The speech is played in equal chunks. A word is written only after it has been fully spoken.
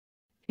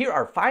Here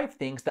are 5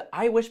 things that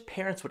I wish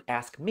parents would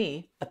ask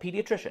me, a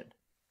pediatrician.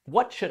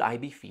 What should I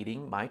be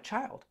feeding my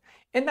child?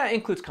 And that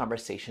includes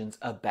conversations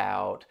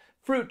about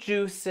fruit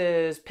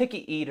juices,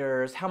 picky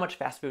eaters, how much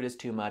fast food is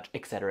too much,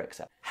 etc.,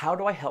 etc. How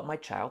do I help my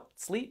child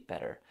sleep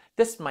better?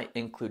 This might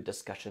include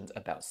discussions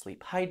about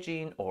sleep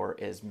hygiene or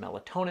is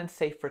melatonin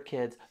safe for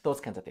kids, those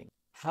kinds of things.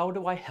 How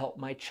do I help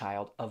my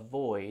child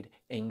avoid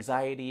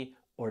anxiety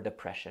or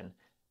depression?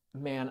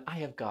 Man, I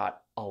have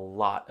got a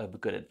lot of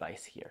good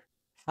advice here.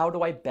 How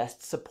do I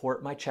best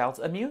support my child's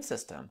immune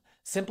system?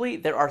 Simply,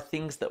 there are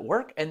things that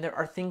work and there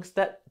are things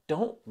that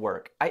don't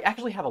work. I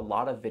actually have a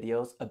lot of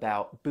videos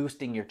about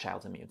boosting your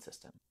child's immune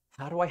system.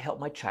 How do I help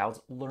my child's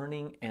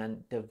learning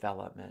and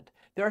development?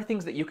 There are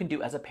things that you can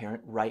do as a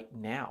parent right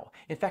now.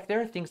 In fact,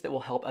 there are things that will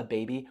help a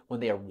baby when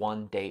they are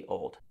 1 day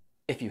old.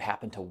 If you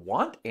happen to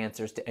want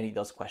answers to any of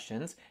those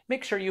questions,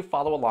 make sure you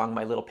follow along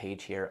my little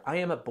page here. I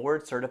am a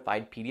board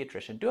certified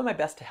pediatrician doing my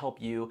best to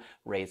help you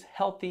raise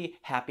healthy,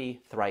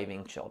 happy,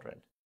 thriving children.